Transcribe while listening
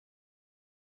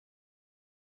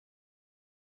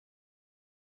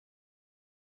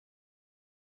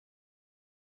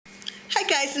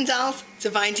guys and dolls,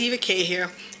 Divine Diva K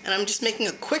here, and I'm just making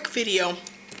a quick video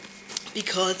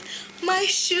because my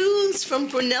shoes from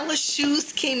Brunella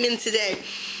Shoes came in today.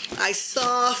 I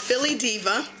saw Philly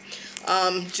Diva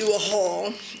do a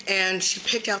haul, and she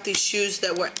picked out these shoes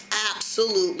that were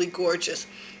absolutely gorgeous.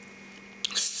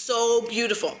 So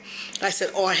beautiful. I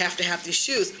said, oh, I have to have these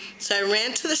shoes. So I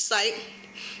ran to the site,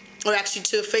 or actually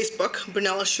to Facebook,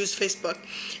 Brunella Shoes Facebook,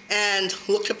 and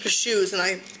looked up the shoes,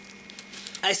 and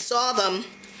I saw them,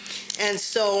 and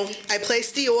so I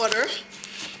placed the order,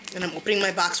 and I'm opening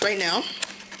my box right now,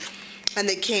 and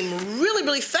they came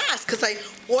really fast because I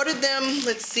ordered them,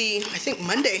 let's see, I think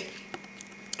Monday.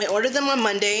 I ordered them on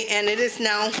Monday, and it is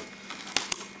now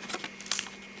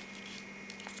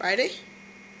Friday.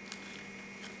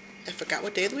 I forgot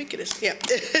what day of the week it is. Yeah,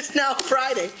 it's now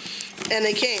Friday, and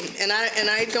they came. And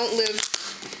I don't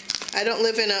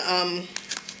live in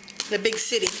a big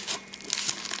city,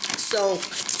 so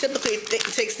typically it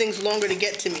takes things longer to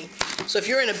get to me. So if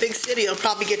you're in a big city, it'll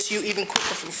probably get to you even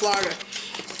quicker from Florida.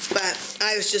 But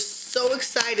I was just so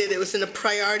excited. It was in a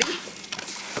priority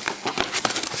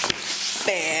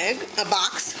bag, a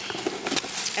box,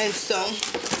 and so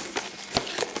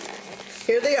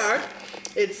here they are.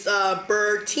 It's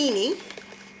Bertini.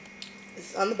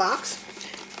 It's on the box,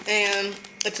 and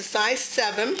it's a size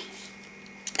 7,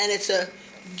 and it's a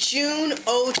June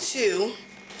 02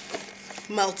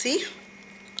 multi. I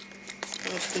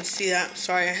don't know if you can see that.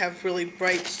 Sorry, I have really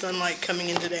bright sunlight coming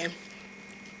in today.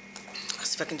 Let's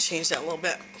see if I can change that a little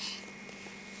bit.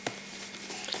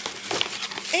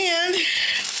 And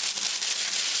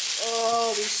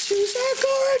oh, these shoes are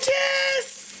gorgeous.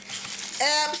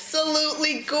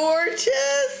 Absolutely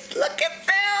gorgeous. Look at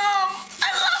them.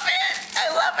 I love it. I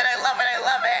love it. I love it. I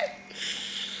love it.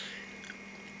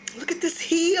 Look at this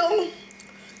heel.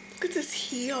 Look at this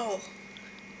heel.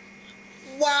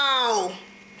 Wow.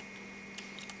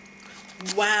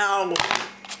 Wow.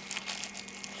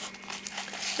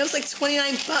 That was like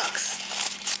 29 bucks.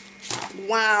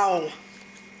 Wow.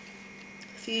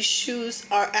 These shoes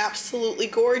are absolutely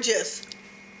gorgeous.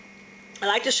 I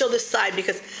like to show this side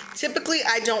because typically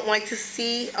I don't like to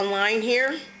see a line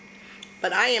here,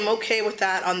 but I am okay with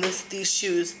that on these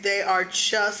shoes. They are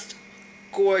just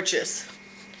gorgeous.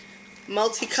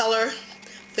 Multicolor.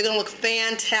 They're gonna look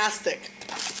fantastic.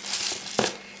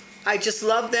 I just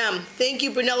love them. Thank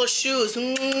you, Brunella Shoes.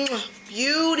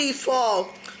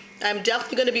 Beautiful. I'm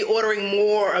definitely going to be ordering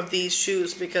more of these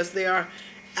shoes because they are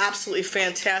absolutely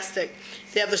fantastic.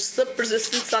 They have the slip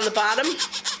resistance on the bottom,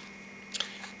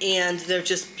 and they're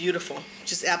just beautiful.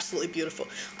 Just absolutely beautiful.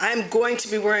 I'm going to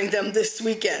be wearing them this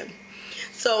weekend.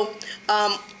 So,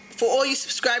 for all you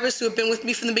subscribers who have been with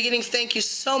me from the beginning, thank you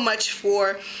so much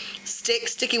for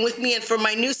sticking with me, and for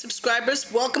my new subscribers,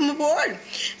 welcome aboard.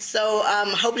 So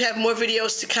hope to have more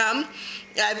videos to come.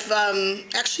 I've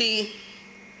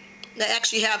I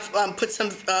actually have put some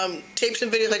tapes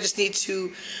and videos. I just need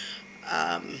to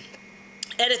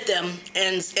edit them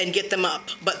and get them up.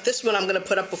 But this one I'm going to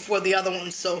put up before the other one.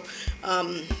 So,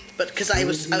 but because I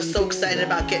was so excited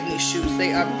about getting these shoes,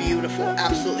 they are beautiful,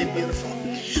 absolutely beautiful.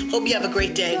 Hope you have a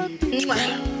great day.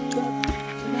 Mwah.